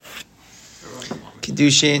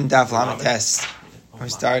Kiduhsin Daf Lamed. We're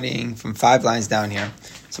starting from 5 lines down here.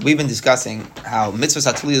 So we've been discussing how mitzvahs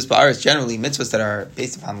hatuliyos ba'aretz, generally mitzvahs that are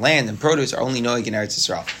based upon land and produce, are only noeg in Eretz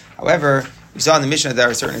Yisrael. However, we saw in the Mishnah that there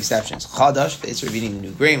are certain exceptions. Chadash, the issue of eating the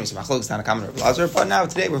new grain, was machlokes Tanakam and Rav Lazar. But now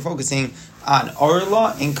today we're focusing on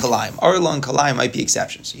Arla and Kalayim. Arla and Kalayim might be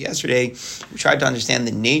exceptions. So yesterday we tried to understand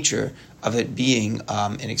the nature of it being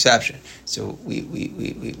an exception. So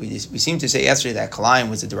we seemed to say yesterday that Kalayim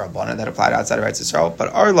was a D'Rabbanan that applied outside of Eretz Yisrael,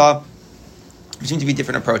 but Arla, there seemed to be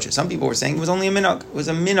different approaches. Some people were saying it was only a minhag. It was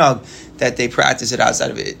a minhag that they practiced it out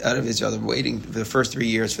of Israel. They were waiting for the first 3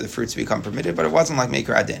 years for the fruits to become permitted, but it wasn't like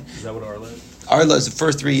Maker Adin. Is that what Arla is? Arla is the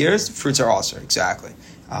first 3 years, fruits are also, exactly.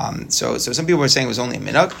 So some people were saying it was only a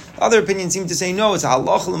minhag. Other opinions seem to say no, it's a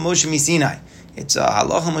halacha l'Moshe Misinai. It's a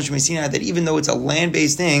halacha Moshe Misinai that even though it's a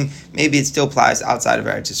land-based thing, maybe it still applies outside of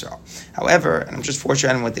Eretz Yisrael. However, and I'm just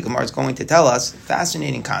foreshadowing what the Gemara is going to tell us,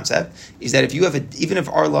 fascinating concept, is that if you have even if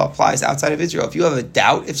Arla applies outside of Israel, if you have a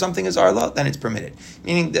doubt if something is Arla, then it's permitted.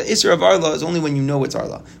 Meaning the Isra of Arla is only when you know it's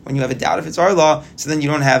Arla. When you have a doubt if it's Arla, so then you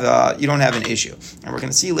don't have an issue. And we're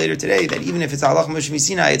going to see later today that even if it's halacha Moshe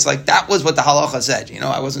Misinai, it's like that was what the halacha said.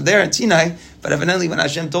 I wasn't there in Sinai, but evidently when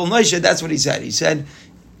Hashem told Moshe, that's what he said. He said,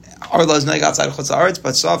 Arla is noeg outside of Chutz La'aretz,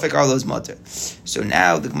 but Safek Arla is mutter. So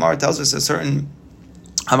now the Gemara tells us a certain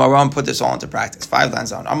Hamaram put this all into practice. 5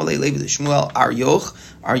 lines down. Amalei Levi the Shmuel Aryoch.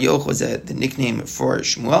 Aryoch was the nickname for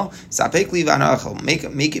Shmuel. Sapek li v'anachal.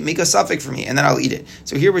 Make a suffix for me, and then I'll eat it.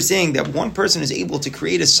 So here we're saying that one person is able to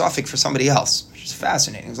create a suffix for somebody else, which is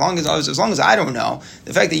fascinating. As long as I don't know,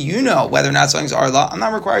 the fact that you know whether or not something's Arla, I'm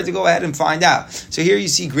not required to go ahead and find out. So here you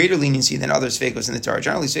see greater leniency than other sfeikos in the Torah.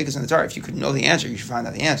 Generally, sfeikos in the Torah, if you could know the answer, you should find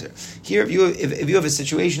out the answer. Here, if you have a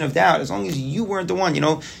situation of doubt, as long as you weren't the one,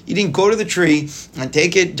 you didn't go to the tree and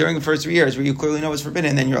take it during the first 3 years where you clearly know it's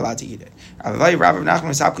forbidden, then you're allowed to eat it. And there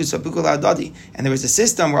was a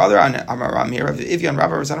system where other Amaram here, Ivyan,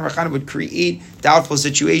 Rabbi Rav would create doubtful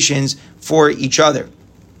situations for each other.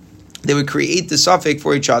 They would create the suffix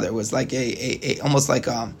for each other. It was like almost like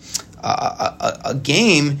a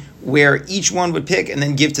game where each one would pick and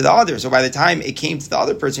then give to the other. So by the time it came to the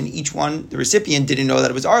other person, each one, the recipient, didn't know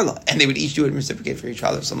that it was Arla, and they would each do it and reciprocate for each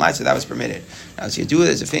other. So that was permitted. Now, so you do it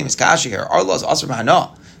as a famous kasha here. Arla is asr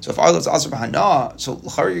b'hana. So if Arla is asr b'hana, so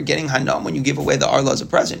you're getting hana when you give away the Arla as a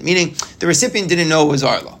present. Meaning the recipient didn't know it was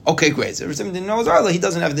Arla. Okay, great. So the recipient didn't know it was Arla. He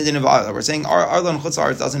doesn't have the din of Arla. We're saying Arla and Chutz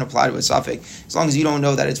La'aretz doesn't apply to a suffix. As long as you don't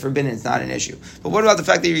know that it's forbidden, it's not an issue. But what about the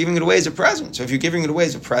fact that you're giving it away as a present? So if you're giving it away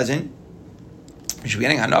as a present, you should be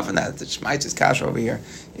getting enough in that. The Shmaitz's is cash over here.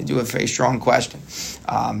 You do a very strong question.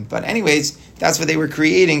 But anyways, that's what they were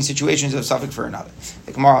creating situations of suffix for another.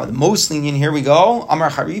 The Gemara, the most lenient, here we go.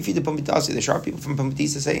 Amar Harifi de Pumbedisa, the sharp people from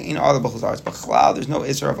Pumbedisa say, in Arla b'chutz la'aretz. But Chalal, there's no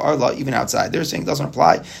Isra of Arla even outside. They're saying it doesn't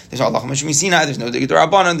apply. There's Allah Moshe Misinai, there's no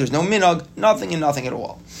D'Rabbanan, there's no minhag, nothing and nothing at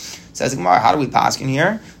all. Says the Gemara, how do we paskin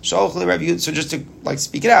here? So just to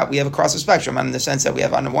speak it out, we have across the spectrum, and in the sense that we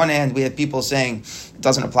have on the one hand, we have people saying it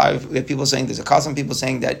doesn't apply. We have people saying there's a custom, people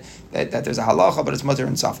saying that there's a halacha, but it's mutter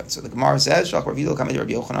and suffix. So the Gemara says, what's the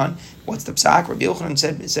psak? Rabbi Yochanan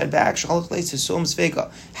said back,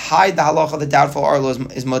 hide the halacha, the doubtful arlo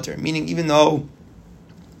is mutter, meaning even though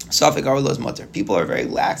Safek Arla is mutter. People are very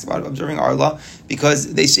lax about observing Arla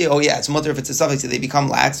because they say, it's mutter if it's a suffix, so they become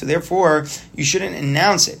lax. So therefore, you shouldn't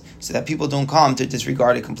announce it so that people don't come to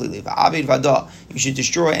disregard it completely. You should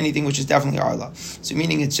destroy anything which is definitely Arla. So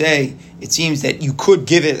meaning it seems that you could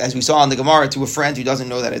give it, as we saw in the Gemara, to a friend who doesn't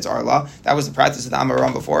know that it's Arla. That was the practice of the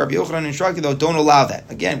Amaram before. Rabbi Yochanan instructed, though, don't allow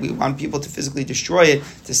that. Again, we want people to physically destroy it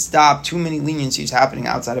to stop too many leniencies happening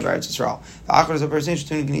outside of Eretz Yisrael.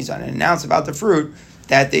 And announce about the fruit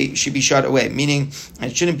that they should be shut away, meaning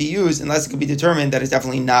it shouldn't be used unless it can be determined that it's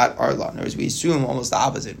definitely not Arla. In other words, we assume almost the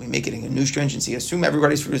opposite. We make it in a new stringency. Assume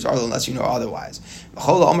everybody's fruit is Arla unless you know otherwise.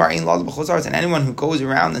 And anyone who goes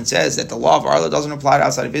around and says that the law of Arla doesn't apply to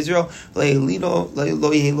outside of Israel,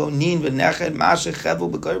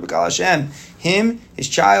 him, his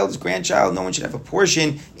child, his grandchild, no one should have a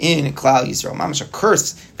portion in Klal Yisrael. Mamash, a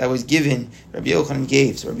curse that was given, Rabbi Yochanan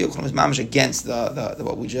gave. So Rabbi Yochanan was mamash against the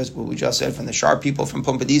what we just said from the sharp people from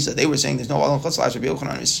Pumbedisa. They were saying there's no Arla and Chutz La'aretz. Rabbi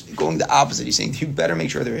Yochanan is going the opposite. He's saying you better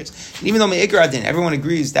make sure there is. And even though Me'ikar Adin, everyone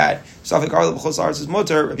agrees that Safek Arla b'chutz la'aretz is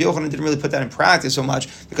mutter, Rabbi Yochanan didn't really put that in practice so much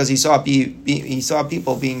because he saw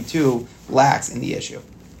people being too lax in the issue.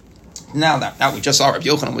 Now we just saw Rabbi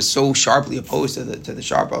Yochanan was so sharply opposed to the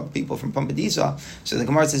sharp people from Pumbedisa. So the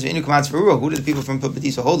Gemara says, who do the people from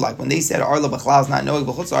Pumbedisa hold like? When they said Arla b'chlal is not knowing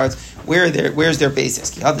b'chutz la'aretz, where's their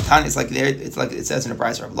basis? It's like it says in the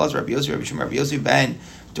price Rabbi Lazar, Rabbi Yosef, Rabbi Shimon, Rabbi Yosef ben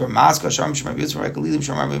They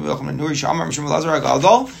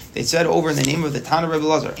said over in the name of the Tana Rebbe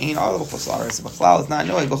Lazar, it's not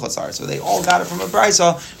knowing b'chotzar. So they all got it from a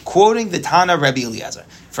brisa quoting the Tana Rebbe Eliezer.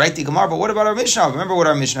 Right, the Gemara, but what about our Mishnah? Remember what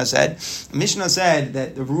our Mishnah said? Mishnah said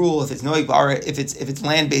that the rule, if it's noig ba'ara, if it's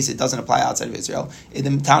land based, it doesn't apply outside of Israel. The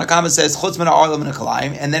Tanakama says chutz min ha'arla min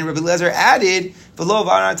ha'kalayim, and then Rebbe Eliezer added v'lo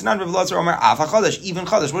v'aranatanan Rebbe Eliezer omer afa chadash, even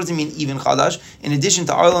chadash. What does it mean, even chadash? In addition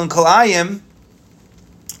to arla and kalayim,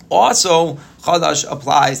 also chadash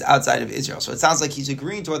applies outside of Israel. So it sounds like he's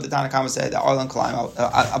agreeing to what the Tanakama said, that arla and kalayim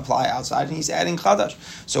apply outside, and he's adding chadash.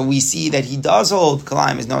 So we see that he does hold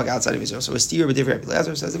kalayim is noig outside of Israel. So a steer of a different Rebbe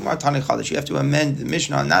Eliezer says the Gemara Tani chadash. You have to amend the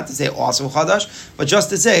Mishnah not to say also chadash, but just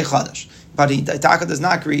to say chadash. But Taka does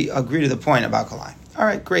not agree to the point about kalayim. All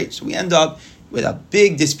right, great. So we end up with a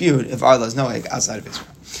big dispute if arla is noig outside of Israel.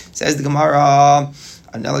 Says the Gemara.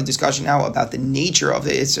 Another discussion now about the nature of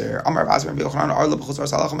the Isser.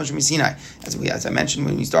 As I mentioned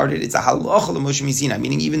when we started, it's a halacha l'Moshe Misinai,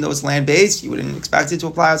 meaning even though it's land-based, you wouldn't expect it to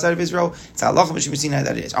apply outside of Israel. It's a halacha l'Moshe Misinai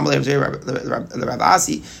that it is.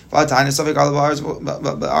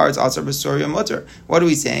 What are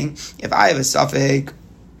we saying? If I have a suffix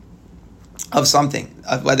of something,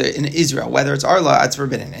 whether in Israel, whether it's Arla, it's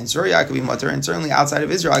forbidden. In Syria, I could be mutter, and certainly outside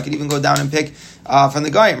of Israel, I could even go down and pick from the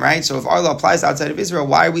Goyim, right? So if Arla applies outside of Israel,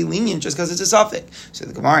 why are we lenient just because it's a suffix? So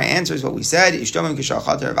the Gemara answers what we said.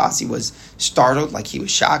 Ravasi was startled, like he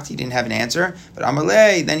was shocked, he didn't have an answer. But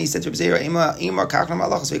Amalei, then he said to Rebbe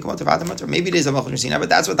maybe it is a Malchus Messina, but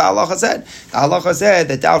that's what the halacha said. The halacha said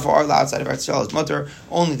that doubtful Arla outside of Israel is mutter,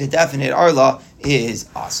 only the definite Arla is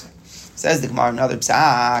asr. Says the Gemara, another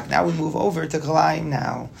psak. Now we move over to Kalayim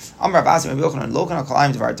now. When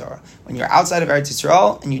you're outside of Eretz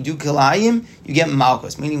Yisrael and you do Kalayim, you get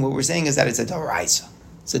Malchus. Meaning what we're saying is that it's a Daraisa.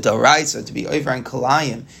 It's a Daraisa to be over in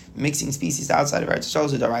Kalayim, mixing species outside of Eretz Yisrael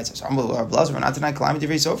is a Daraisa. So we're not denying Kalayim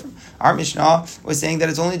Divrei Sofer. Our Mishnah was saying that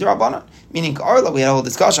it's only Darabanan. Meaning Arla, we had a whole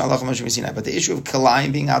discussion on Moshe Sinai, but the issue of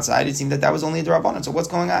Kalayim being outside, it seemed that was only a Darabanan. So what's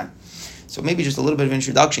going on? So maybe just a little bit of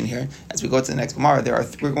introduction here as we go to the next Gemara.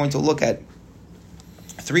 We're going to look at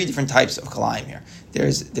three different types of kalayim here.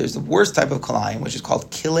 There's the worst type of kalayim, which is called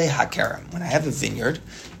kile hakerem. When I have a vineyard,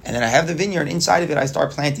 and then I have the vineyard, inside of it I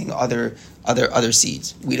start planting other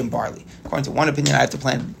seeds, wheat and barley. According to one opinion, I have to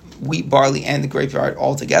plant wheat, barley, and the grapeyard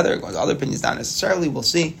all together. According to other opinions, not necessarily. We'll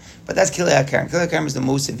see. But that's kile hakerem. Kile hakerem is the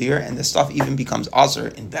most severe, and the stuff even becomes aser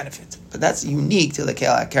in benefit. But that's unique to the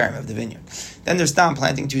kile hakerem of the vineyard. Then there's stam,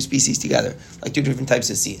 planting two species together, like two different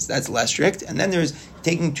types of seeds. That's less strict. And then there's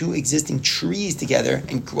taking two existing trees together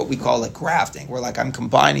and what we call like grafting, where like I'm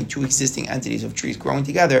combining two existing entities of trees growing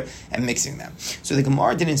together and mixing them. So the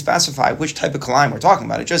Gemara didn't specify which type of kalayim we're talking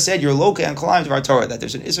about. It just said you're loca and kalayim of our Torah, that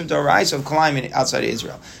there's an isser d'oraisa of kalayim outside of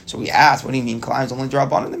Israel. So we asked, what do you mean kalayim is only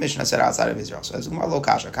drabbanan? The Mishnah said outside of Israel. So as the Gemara lo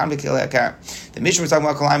kasha, the Mishnah was talking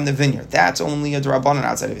about kalayim in the vineyard. That's only a drabbanan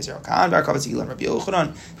outside of Israel.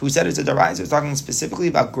 Who said it's a d'oraisa? Talking specifically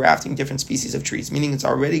about grafting different species of trees, meaning it's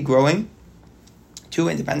already growing two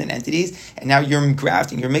independent entities, and now you're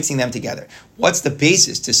mixing them together. What's the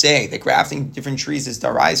basis to say that grafting different trees is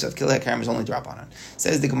daraisa of kilei hakerem is only drabanan?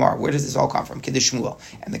 Says the Gemara. Where does this all come from? Kiddush Shmuel.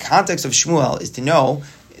 And the context of Shmuel is to know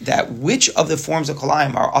that which of the forms of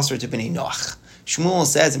kalayim are asur to b'nei Noach. Shmuel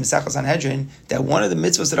says in Mesechus Sanhedrin that one of the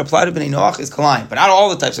mitzvahs that apply to Bnei Noach is kalayim, but not all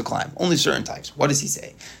the types of kalayim, only certain types. What does he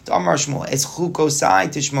say? To Amar Shmuel, es chukosai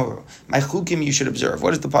tishmoru. My chukim you should observe. What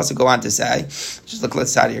does the pasuk go on to say? Just look,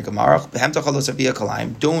 let's start here. Gemara. Behem tachal lo savia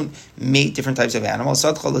kalayim. Don't mate different types of animals.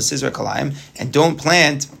 Sadchal lo sizra kalayim, and don't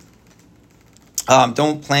plant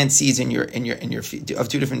seeds in your of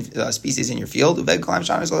two different species in your field. And don't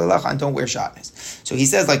wear shatnez. So he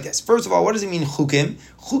says like this. First of all, what does it mean chukim?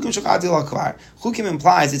 Chukim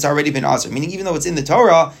implies it's already been aser, meaning even though it's in the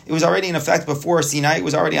Torah, it was already in effect before Sinai. It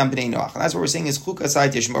was already on Bnei Noach, and that's what we're saying is chuk asai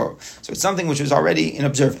tishmor. So it's something which was already in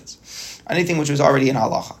observance, anything which was already in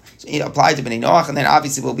halacha. So it applied to Bnei Noach, and then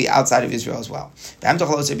obviously will be outside of Israel as well. So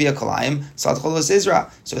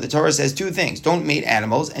the Torah says two things: don't mate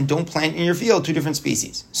animals, and don't plant in your field two different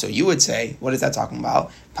species. So you would say, what is that talking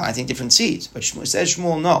about? Planting different seeds. But Shmuel says,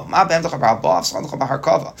 no.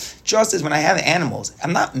 Just as when I have animals,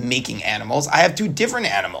 I'm not making animals. I have two different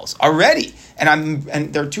animals already, and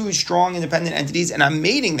they're two strong, independent entities, and I'm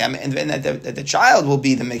mating them, and then the child will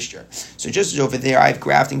be the mixture. So just as over there, I have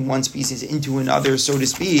grafting one species into another, so to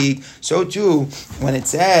speak. So too, when it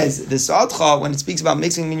says the sadcha, when it speaks about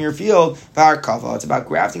mixing in your field, it's about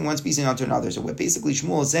grafting one species onto another. So what basically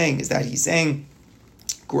Shmuel is saying is that he's saying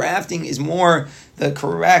grafting is more the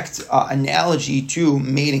correct analogy to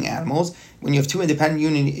mating animals. When you have two independent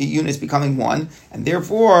units becoming one, and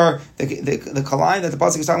therefore the kalayim that the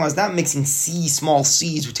pasuk is talking about is not mixing small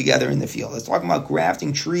seeds together in the field. It's talking about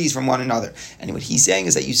grafting trees from one another. And what he's saying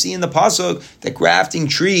is that you see in the pasuk that grafting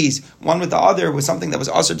trees one with the other was something that was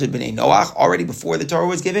usher to Bnei Noach already before the Torah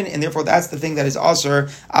was given, and therefore that's the thing that is usher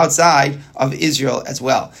outside of Israel as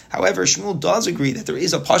well. However, Shmuel does agree that there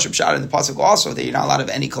is a pashup shot in the pasuk also that you're not allowed of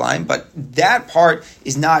any kalayim, but that part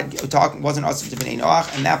is wasn't usher to Bnei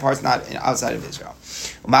Noach, and that part's not outside of Israel.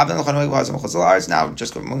 Now,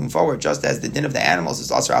 just moving forward, just as the din of the animals is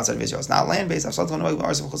also outside of Israel, it's not land-based. So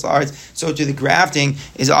to the grafting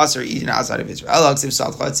is also even outside of Israel.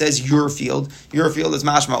 It says your field is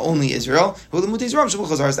mashma only Israel.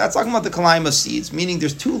 That's talking about the kalayim of seeds, meaning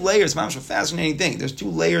there's two layers. Mashma, fascinating thing. There's two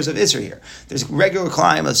layers of Israel here. There's regular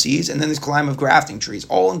kalayim of seeds, and then there's kalayim of grafting trees,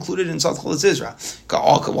 all included in Sadchol Israel.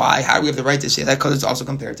 Why? How do we have the right to say that? Because it's also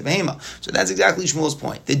compared to Behema. So that's exactly Shmuel's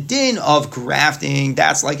point. The din of grafting,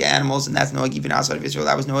 that's like animals, and that's noeg even outside of Israel.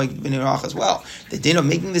 That was noeg even in Iraq as well. The din of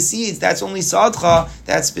making the seeds, that's only sadcha,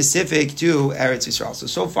 that's specific to Eretz Yisrael.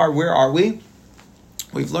 So far, where are we?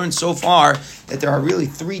 We've learned so far that there are really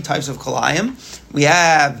three types of kalayim. We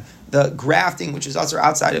have the grafting, which is also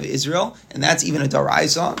outside of Israel, and that's even a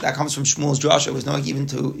daraisa. That comes from Shmuel's Joshua. It was noeg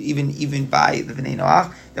even by the Bnei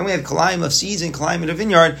Noach. Then we have kalayim of seeds and kalayim in a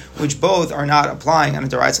vineyard, which both are not applying on a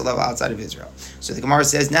daraisa level outside of Israel. So the Gemara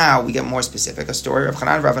says now we get more specific. A story of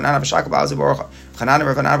Chanan and Rav Shaka Chanan and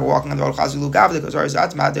Rav were walking on the road.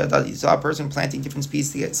 He saw a person planting different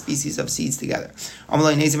species of seeds together. Why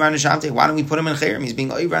don't we put him in chayrim? He's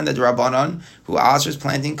being over on the Drabanan, who also is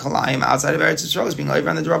planting kalayim outside of Eretz Yisrael. He's being over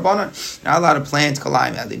on the Drabanan. Not allowed to plant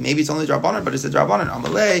kalayim. Maybe it's only Drabanan, but it's the Drabanan.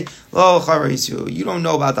 You don't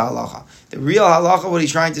know about the halacha. The real halacha, what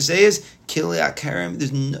he's trying to say is, kilei akarim,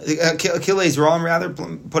 kilei zrom, rather,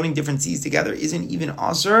 putting different seeds together, isn't even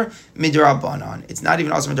asur midrabanan. It's not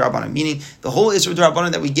even asur midrabanan, meaning the whole isur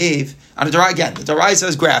midrabanan that we gave, on the Darai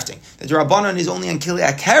says grafting. The drabanan is only on kilei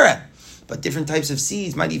akarim. But different types of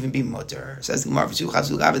seeds might even be mutter. Says the Gemara, and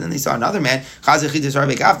then they saw another man,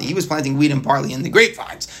 he was planting wheat and barley in the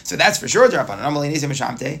grapevines. So that's for sure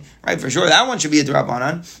drabanan. Right? For sure, that one should be a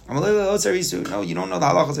drabanan. No, you don't know the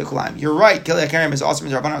halachas of kalayim. You're right, kilei akarim is also a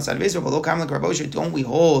drabanan outside of Israel, but lo kam like Rav Oshia, don't we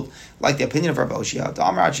hold like the opinion of Rav Oshia?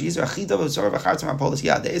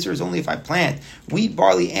 The Israel is only if I plant wheat,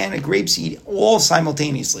 barley, and a grape seed all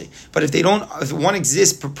simultaneously. But if one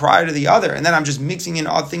exists prior to the other, and then I'm just mixing in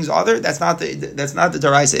all things other, that's not the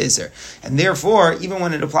daraisa iser, and therefore even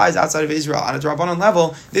when it applies outside of Israel on a drabanan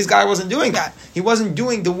level, this guy wasn't doing that. He wasn't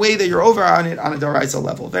doing the way that you're over on it on a daraisa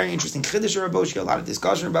level. Very interesting chiddush of Rav Oshia, a lot of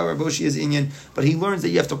discussion about Rav Oshia's inyan, but he learns that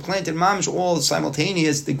you have to plant in mamish all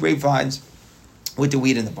simultaneous the grapevines with the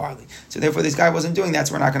wheat and the barley. So therefore this guy wasn't doing that,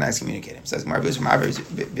 so we're not going to excommunicate him. Says Rav Yosef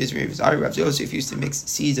used to mix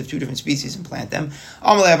seeds of two different species and plant them.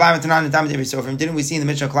 Didn't we see in the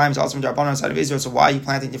Mishnah Kalayim is also in Drabanan outside of Israel, so why are you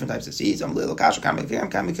planting different types of seeds? The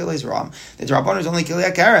Drabanan is only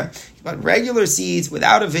kilei akarim. But regular seeds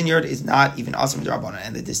without a vineyard is not even awesome Drabanan.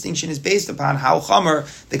 And the distinction is based upon how chamer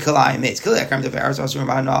the kalayim is.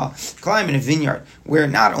 Kalayim in a vineyard, where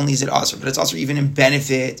not only is it awesome, but it's also even in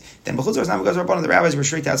benefit. Then the rabbis were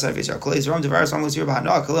strict outside of Israel.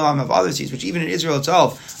 Kalayim of other seeds, which even in Israel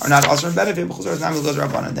itself are not awesome in benefit.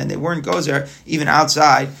 Then they weren't gozer even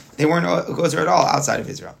outside. They weren't gozer at all outside of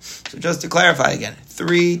Israel. So just to clarify again,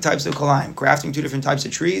 three types of kalayim. Grafting two different types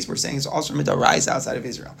of trees, we're saying it's also midarais outside of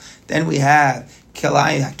Israel. Then we have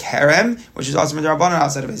kilei karem, which is also midrabanan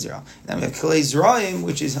outside of Israel. Then we have kilei zraim,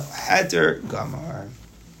 which is heter gamar.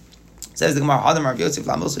 Says the Gemara, Adam Rav Yosef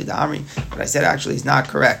Lamosli Da'amri, but I said actually is not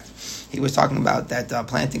correct. He was talking about that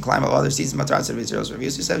planting climb of other seeds in Matar outside of Israel. So Rav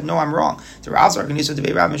Yosef said, no, I'm wrong. The Rav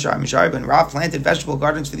when Rav planted vegetable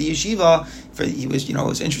gardens for the yeshiva, it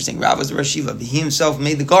was interesting. Rav was the Rosh Yeshiva, but he himself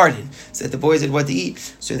made the garden so that the boys had what to eat.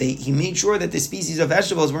 So he made sure that the species of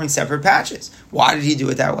vegetables were in separate patches. Why did he do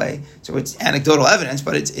it that way? So it's anecdotal evidence,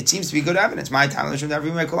 but it seems to be good evidence. My time,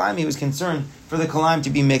 he was concerned for the kalayim to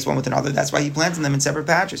be mixed one with another. That's why he planted them in separate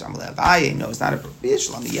patches. No, it's not a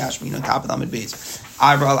top of them base.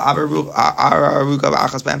 If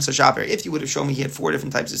you would have shown me he had four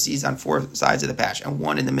different types of seeds on four sides of the patch and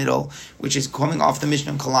one in the middle, which is coming off the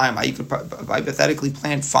Mishnah Kalayim, you could hypothetically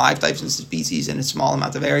plant five types of species in a small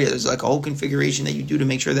amount of area. There's like a whole configuration that you do to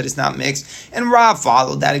make sure that it's not mixed. And Rav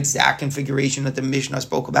followed that exact configuration that the Mishnah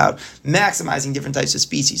spoke about, maximizing different types of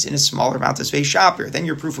species in a smaller amount of space shopper. Then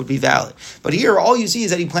your proof would be valid. But here, all you see is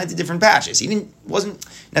that he planted different patches. He wasn't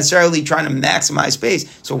necessarily trying to maximize space.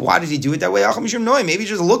 So why did he do it that way? Maybe it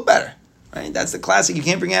just looked better. Right? That's the classic. You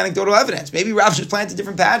can't bring anecdotal evidence. Maybe Rav just planted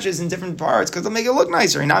different patches in different parts because they'll make it look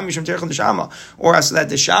nicer. Or so that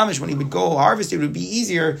the shamish, when he would go harvest it, would be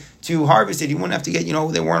easier to harvest it. He wouldn't have to get,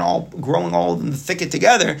 they weren't all growing all in the thicket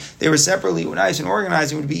together. They were separately, nice and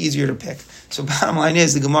organized. It would be easier to pick. So bottom line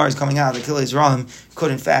is, the Gemara is coming out that Kil Yisraelim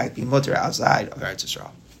could in fact be mutter outside of Eretz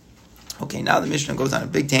Yisrael. Okay, now the Mishnah goes on a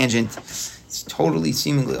big tangent. It's totally,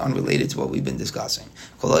 seemingly unrelated to what we've been discussing.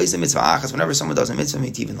 Whenever someone does a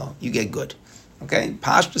mitzvah, you get good. Okay?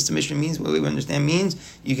 Pashtus, the Mishnah means, what we understand means,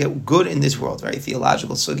 you get good in this world. Very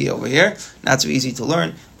theological sugi over here. Not so easy to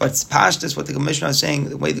learn. But Pashtus, what the Mishnah is saying,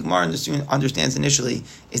 the way the Gemara understands initially,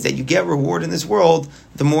 is that you get reward in this world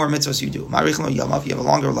the more mitzvahs you do. You have a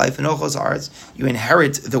longer life. You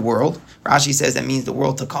inherit the world. Rashi says that means the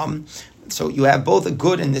world to come. So you have both a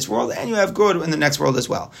good in this world and you have good in the next world as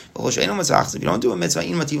well. If you don't do a mitzvah,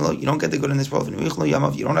 you don't get the good in this world. You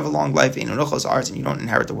don't have a long life, and you don't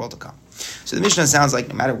inherit the world to come. So the Mishnah sounds like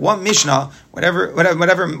no matter what Mishnah,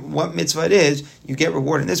 what mitzvah it is, you get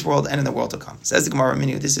reward in this world and in the world to come. Says the Gemara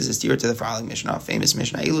Minu, this is a steer to the following Mishnah, famous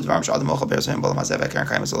Mishnah. These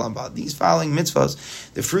following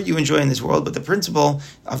mitzvahs, the fruit you enjoy in this world, but the principle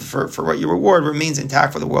for what you reward remains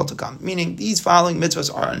intact for the world to come. Meaning these following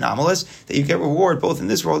mitzvahs are anomalous, that you get reward both in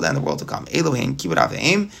this world and the world to come. Elohim, kibbut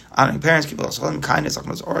avim, honoring parents, kibbut salam, kindness,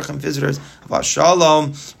 orachim, visitors, about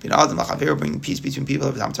shalom, bringing peace between people,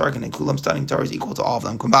 and kulam, studying Torah is equal to all of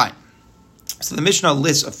them combined. So the Mishnah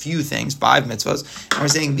lists a few things, 5 mitzvahs, and we're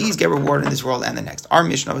saying these get rewarded in this world and the next. Our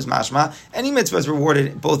Mishnah is mashma, any mitzvah is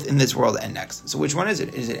rewarded both in this world and next. So which one is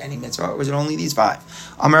it? Is it any mitzvah or is it only these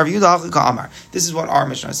 5? Amar Amar. This is what our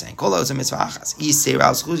Mishnah is saying. If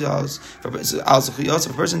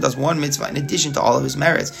a person does one mitzvah in addition to all of his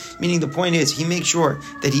merits, meaning the point is he makes sure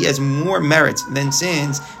that he has more merits than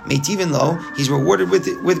sins, meitivin lo, he's rewarded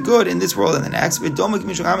with good in this world and the next,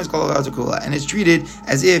 and it's treated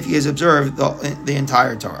as if he has observed the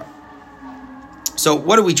entire Torah. So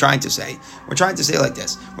what are we trying to say? We're trying to say like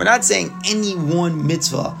this. We're not saying any one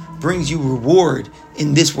mitzvah brings you reward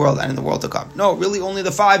in this world and in the world to come. No, really only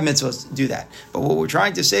the 5 mitzvahs do that. But what we're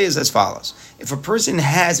trying to say is as follows. If a person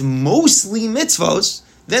has mostly mitzvahs,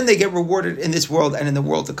 then they get rewarded in this world and in the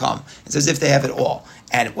world to come. It's as if they have it all.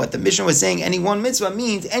 And what the Mishnah was saying, any one mitzvah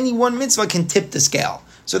means any one mitzvah can tip the scale.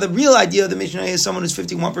 So the real idea of the Mishnah is someone who's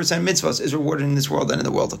 51% mitzvahs is rewarded in this world and in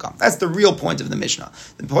the world to come. That's the real point of the Mishnah.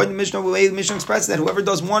 The point of the Mishnah, the way the Mishnah expresses that whoever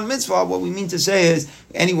does one mitzvah, what we mean to say is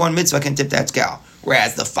any one mitzvah can tip that scale.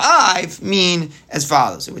 Whereas the 5 mean as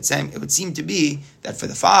follows. It would seem to be that for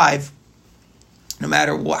the 5, no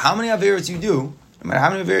matter how many averos you do,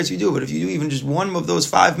 but if you do even just one of those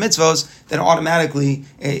 5 mitzvahs, then automatically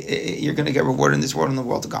you're going to get rewarded in this world and the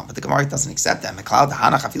world to come. But the Gemara doesn't accept that. The other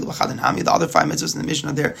 5 mitzvahs in the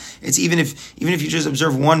Mishnah there, it's even if you just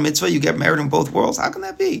observe one mitzvah, you get merit in both worlds. How can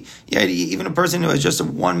that be? Yeah, even a person who has just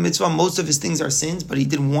one mitzvah, most of his things are sins, but he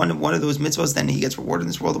did one of those mitzvahs, then he gets rewarded in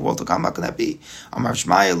this world, the world to come. How can that be? Amar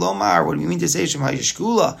Shmaya Lomar, what do you mean to say Shemaya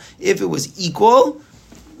Shkula? If it was equal,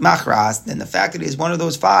 machras, then the fact that it is one of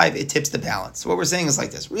those 5, it tips the balance. So what we're saying is like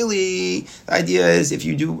this. Really, the idea is if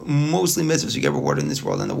you do mostly mitzvahs, you get rewarded in this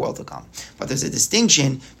world and the world to come. But there's a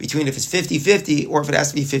distinction between if it's 50-50 or if it has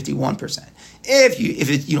to be 51%. If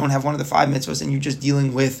you don't have one of the 5 mitzvahs and you're just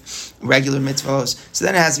dealing with regular mitzvahs, so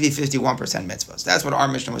then it has to be 51% mitzvahs. That's what our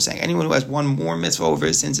Mishnah was saying. Anyone who has one more mitzvah over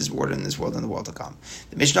his sins is rewarded in this world and the world to come.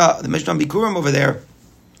 The Mishnah on Bikurim over there,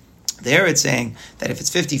 it's saying that if it's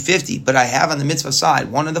 50-50, but I have on the mitzvah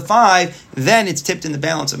side one of the 5, then it's tipped in the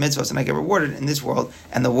balance of mitzvahs and I get rewarded in this world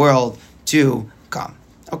and the world to come.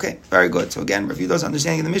 Okay, very good. So again, review those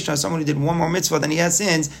understanding of the Mishnah. Someone who did one more mitzvah than he has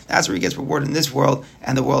sins, that's where he gets rewarded in this world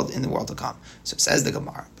and the world in the world to come. So says the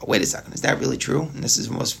Gemara. But wait a second, is that really true? And this is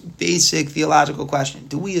the most basic theological question.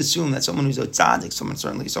 Do we assume that someone who's a tzaddik, someone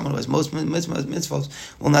who has most mitzvahs,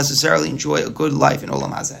 will necessarily enjoy a good life in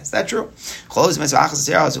Olam Hazeh? Is that true? Is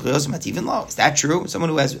that true? Someone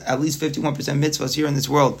who has at least 51% mitzvahs here in this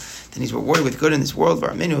world, then he's rewarded with good in this world.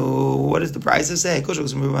 What does the Brisa say? So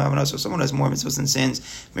someone who has more mitzvahs than sins,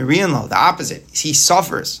 Miriam, the opposite. He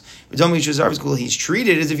suffers. He's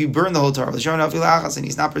treated as if you burn the whole Torah, and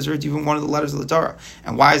he's not preserved even one of the letters of the Torah.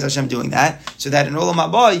 And why is Hashem doing that? So that in Olam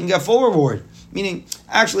Haba you can get full reward. Meaning,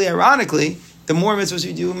 actually, ironically, the more mitzvahs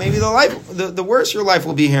you do, maybe the worse your life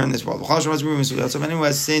will be here in this world. So if anyone who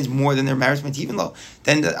has sins more than their merits,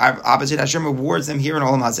 then the opposite, Hashem rewards them here in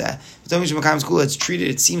Olam Hazeh. It's treated,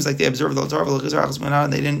 it seems like they observed the Torah,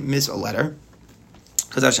 and they didn't miss a letter.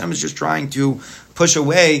 Because Hashem is just trying to push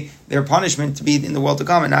away their punishment to be in the world to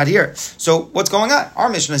come and not here. So what's going on? Our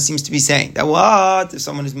Mishnah seems to be saying that if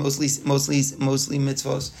someone is mostly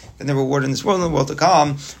mitzvos, then they're rewarded in this world and the world to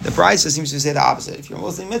come. The Brisa seems to say the opposite. If you're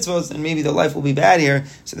mostly mitzvos, then maybe the life will be bad here,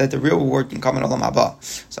 so that the real reward can come in Olam Haba.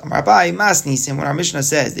 So Amar Abai Masnisim, when our Mishnah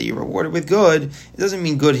says that you're rewarded with good, it doesn't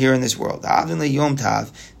mean good here in this world. Yom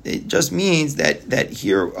Tav. It just means that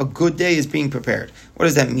here a good day is being prepared. What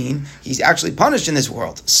does that mean? He's actually punished in this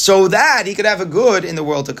world so that he could have a good in the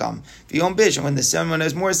world to come. And when someone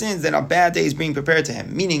has more sins, then a bad day is being prepared to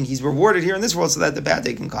him. Meaning he's rewarded here in this world so that the bad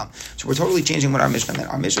day can come. So we're totally changing what our Mishnah meant.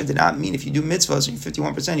 Our Mishnah did not mean if you do mitzvahs and you're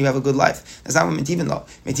 51%, you have a good life. That's not what Metivin Lo.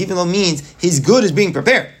 Metivin Lo means his good is being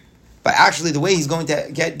prepared. But actually, the way he's going to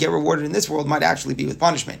get rewarded in this world might actually be with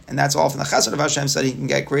punishment. And that's all from the chesed of Hashem, so that he can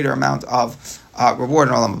get greater amount of reward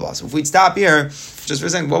in Olam Haba. So if we'd stop here, just for a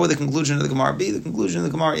second, what would the conclusion of the Gemara be? The conclusion of the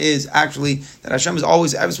Gemara is actually that Hashem is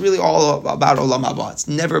always, it's really all about Olam Haba. It's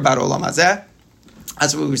never about Olam Hazeh.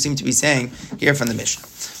 That's what we seem to be saying here from the Mishnah.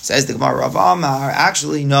 Says the Gemara, Rav Amar,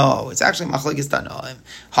 actually, no. It's actually Machlekes Tanoim.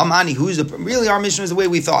 Hamani, really our Mishnah is the way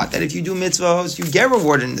we thought, that if you do mitzvahs, you get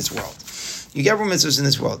rewarded in this world. You get mitzvahs in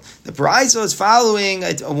this world. The Paraiso is following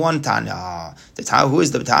one Tana. The Tana, who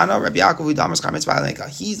is the Tana? Rabbi Yaakov who damar schar mitzvah.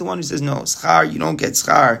 He's the one who says, no, schar, you don't get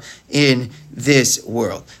schar in this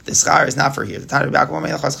world. The schar is not for here. The Tana Rabbi Yaakov,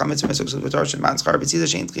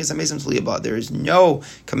 there is no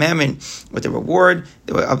commandment with the reward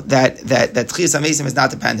that Tchias HaMesim is not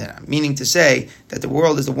dependent on. Meaning to say that the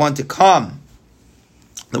world is the one to come.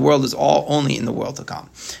 The world is all only in the world to come.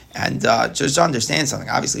 And just to understand something,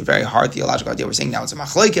 obviously a very hard theological idea. We're saying now it's a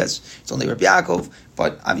machlekes, it's only Rabbi Yaakov,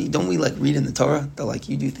 but I mean, don't we read in the Torah that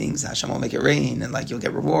you do things, Hashem will make it rain, and you'll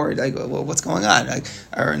get reward? Well, what's going on?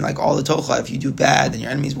 Or in all the Tocha, if you do bad, then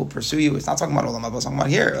your enemies will pursue you. It's not talking about Olam Haba, it's talking about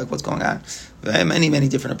here. What's going on? Many, many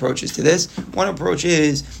different approaches to this. One approach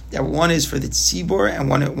is that one is for the tzibur and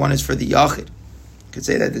one is for the yachid. Could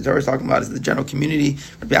say that the Torah is talking about is the general community.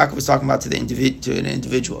 Rabbi Yaakov is talking about to an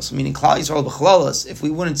individual. So meaning Klal Yisrael b'chlalos, if we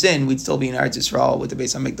wouldn't sin, we'd still be in Eretz Yisrael with the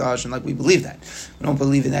Beis HaMikdash, and we believe that. We don't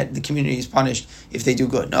believe in that the community is punished if they do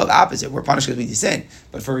good. No, the opposite. We're punished because we sin.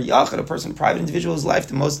 But for a yachid, a person, a private individual's life,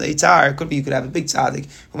 the most of the Yitzhar, could be you could have a big tzaddik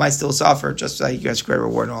who might still suffer, just like you get great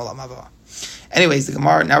reward in Olam Haba. Anyways, the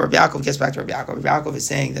Gemara, now Rabbi Yaakov gets back to Rabbi Yaakov. Rabbi Yaakov is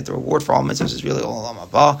saying that the reward for all mitzvahs is really Olam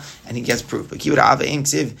Haba, and he gets proof. But Kivud Aveim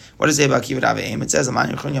Ksiv, what does it say about Kivud Aveim? It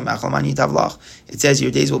says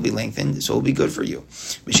your days will be lengthened, so it will be good for you.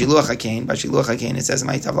 B'shiluach HaKain, it says it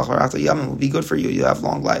will be good for you, you'll have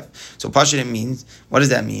long life. So Pashut it means, what does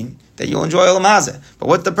that mean? That you'll enjoy Olam Hazeh. But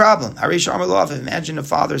what's the problem? Imagine a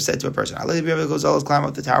father said to a person, I'll climb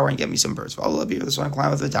up the tower and get me some birds. I'll be the son,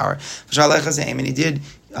 climb up the tower. And he did.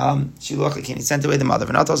 He sent away the mother.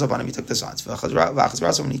 He took the sons.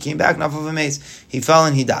 When he came back, he fell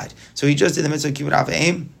and he died. So he just did the mitzvah of Kibbutz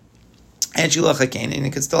Aveim and Shiluach HaKain, and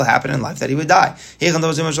it could still happen in life that he would die. Where's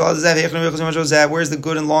the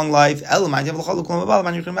good and long life?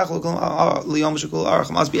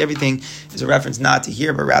 Must be everything is a reference not to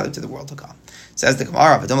here, but rather to the world to come. Says the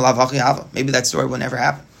Gemara, maybe that story will never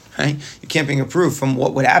happen. Right? You can't bring a proof from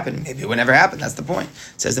what would happen. Maybe it would never happen. That's the point.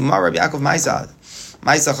 Says the Gemara, Rabbi Yaakov Maisa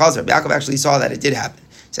Chazar. Rabbi Yaakov actually saw that it did happen.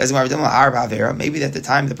 Says maybe at the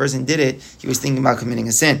time the person did it, he was thinking about committing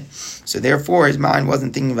a sin. So therefore, his mind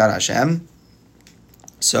wasn't thinking about Hashem.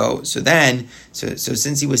 So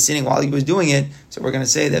since he was sinning while he was doing it, so we're going to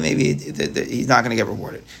say that maybe he's not going to get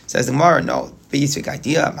rewarded. Says the Gemara, no, basic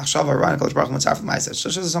idea. Just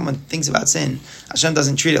as someone thinks about sin, Hashem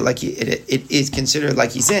doesn't treat it like it is considered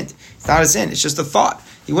like he sinned. It's not a sin, it's just a thought.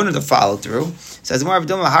 He wouldn't have followed through. Says but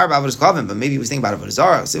maybe he was thinking about Avodah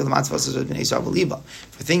Zarah.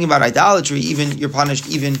 For thinking about idolatry, even you're punished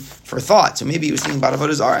even for thought. So maybe he was thinking about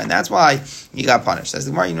Avodah Zarah, and that's why he got punished. Says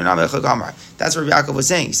the Gemara, that's what Yaakov was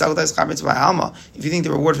saying. If you think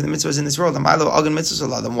the reward for the mitzvah is in this world, then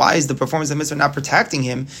why is the performance of the mitzvah not protecting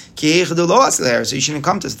him? So you shouldn't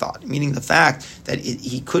come to this thought. Meaning the fact that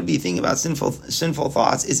he could be thinking about sinful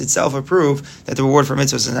thoughts is itself a proof that the reward for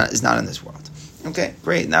mitzvahs is not in this world. Okay,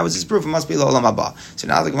 great. And that was his proof. It must be L'olam Haba. So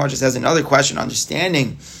now the Gemara just has another question,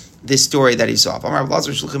 understanding this story that he saw. We have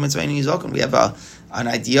an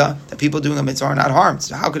idea that people doing a mitzvah are not harmed.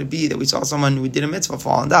 So how could it be that we saw someone who did a mitzvah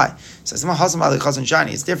fall and die? So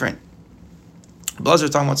it's different. Blazer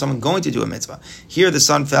is talking about someone going to do a mitzvah. Here the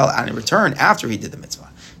son fell and in return after he did the mitzvah.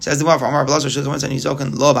 Says the Gemara, Amar Blazer Shulchan Mitzvah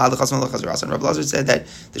Nizokan Lo Ba'al Chasam Lo Chazras. And Rabbi Blazer said that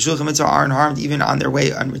the Shulchan Mitzvah aren't harmed even on their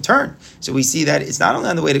way on return. So we see that it's not only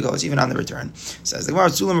on the way to go, it's even on the return. Says the Gemara,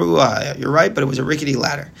 Sulam Ru'ah. You're right, but it was a rickety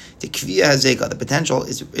ladder. The Kviyah Hazeka, the potential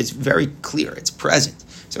is very clear, it's present.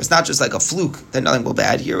 So it's not just like a fluke that nothing will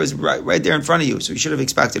bad. Here it was right there in front of you, so you should have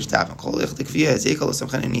expected it to happen. Whenever the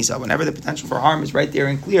potential for harm is right there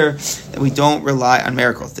and clear, that we don't rely on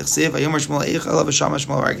miracles. Shmuel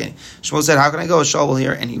said, how can I go? Shaul will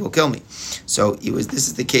hear and he will kill me. So this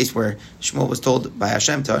is the case where Shmuel was told by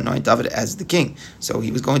Hashem to anoint David as the king. So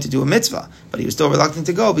he was going to do a mitzvah, but he was still reluctant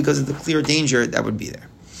to go because of the clear danger that would be there.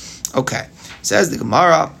 Okay, says the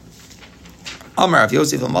Gemara. Amar of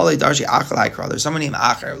Yosef Amalei Darshi Achar Laikra. There's someone named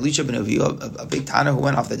Achar, Elisha ben Avihu, a big Tana who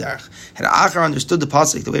went off the derech. Had Achar understood the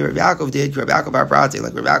pasuk the way Rabbi Yaakov did, Rabbi Yaakov bar Prate,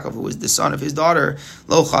 like Rabbi Yaakov, who was the son of his daughter,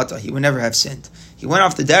 Lo Chata, he would never have sinned. He went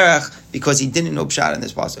off the derech because he didn't know pshat in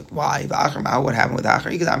this pasuk. Why? What happened with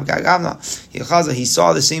Achar? He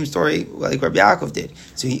saw the same story like Rabbi Yaakov did.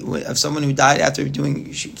 So of someone who died after doing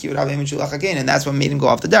Kivud Avim and Shulach Hakein, and that's what made him go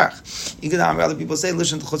off the derech. Other people say,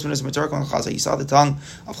 listen to Chutzpah Netarkman Chaza. He saw the tongue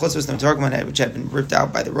of Chutzpah Netarkman, which had been ripped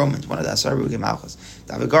out by the Romans. One of the Asar Rugim Malchus.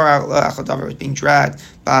 David was being dragged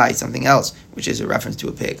by something else, which is a reference to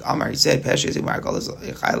a pig. Amar, he said, the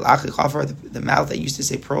mouth that used to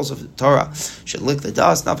say pearls of the Torah should lick the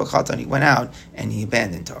dust. And he went out and he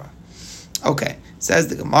abandoned Torah. Okay, says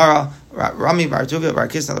the Gemara, Rami bar Tuvia bar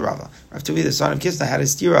Kisna the Rava. Rav Tuvia, the son of Kisna, had a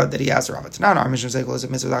stira that he asked Rava. Tanan, our mission says,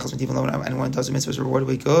 anyone does a mitzvah is rewarded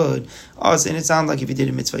with good. Oh, and it sounds like if he did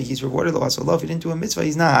a mitzvah, he's rewarded. So if he didn't do a mitzvah,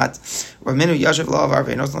 he's not. We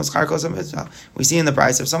see in the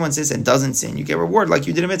price, if someone sins and doesn't sin, you get rewarded like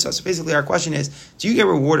you did a mitzvah. So basically, our question is, do you get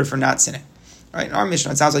rewarded for not sinning? Right? In our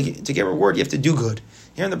mission, it sounds like to get rewarded, you have to do good.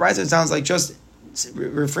 Here in the price, it sounds like just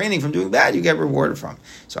refraining from doing bad, you get rewarded from.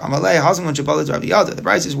 So Amalei Hasan the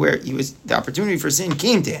price is where the opportunity for sin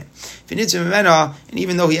came to him. And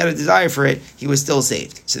even though he had a desire for it, he was still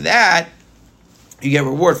saved. So that you get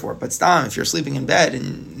reward for it. But if you're sleeping in bed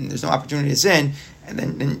and there's no opportunity to sin, and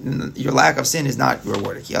then your lack of sin is not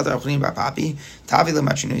rewarded. There was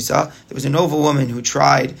a noble woman who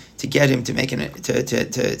tried to get him to make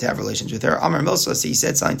to have relations with her. Amar Milsa, so he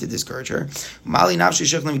said something to discourage her.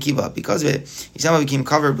 Because of it, he somehow became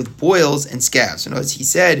covered with boils and scabs. So notice he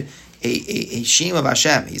said a shame of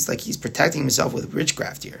Hashem. He's protecting himself with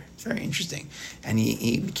witchcraft here. It's very interesting. And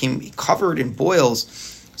he became covered in boils.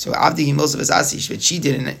 So Abdi Himilsav Asish, but she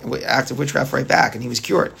did an act of witchcraft right back, and he was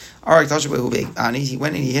cured. He went and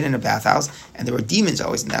he hid in a bathhouse, and there were demons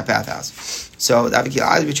always in that bathhouse. So when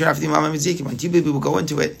two people go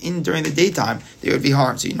into it during the daytime, they would be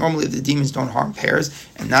harmed. So normally the demons don't harm pairs,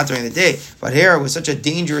 and not during the day. But here it was such a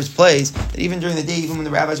dangerous place that even during the day, even when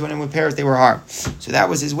the rabbis went in with pairs, they were harmed. So that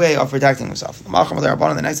was his way of protecting himself.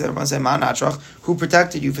 The next day, everyone said, who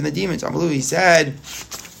protected you from the demons? He said,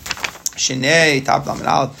 Shinei, top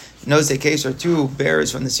Lamanal, knows a case or two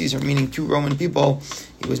bears from the Caesar, meaning two Roman people.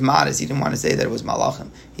 He was modest. He didn't want to say that it was Malachim.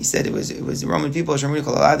 He said it was the Roman people.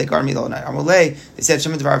 They guard me the whole night. They said,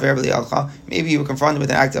 maybe you were confronted with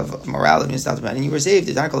an act of morality and you were saved.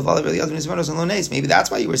 Maybe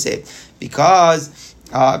that's why you were saved. Because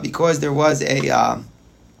there was a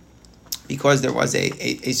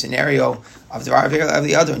scenario of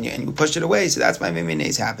the other and you pushed it away, so that's why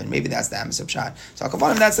Memenes happened. Maybe that's the Amos of Shad. So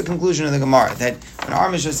that's the conclusion of the Gemara, that when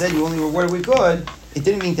our Mishnah said you only rewarded with good, it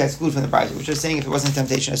didn't mean to exclude from the prize. It was just saying if it wasn't a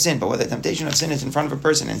temptation of sin, but whether the temptation of sin is in front of a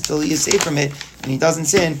person and still he is safe from it, and he doesn't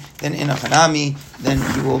sin, then in a Hanami, then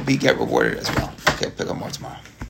you will get rewarded as well. Okay, pick up more tomorrow.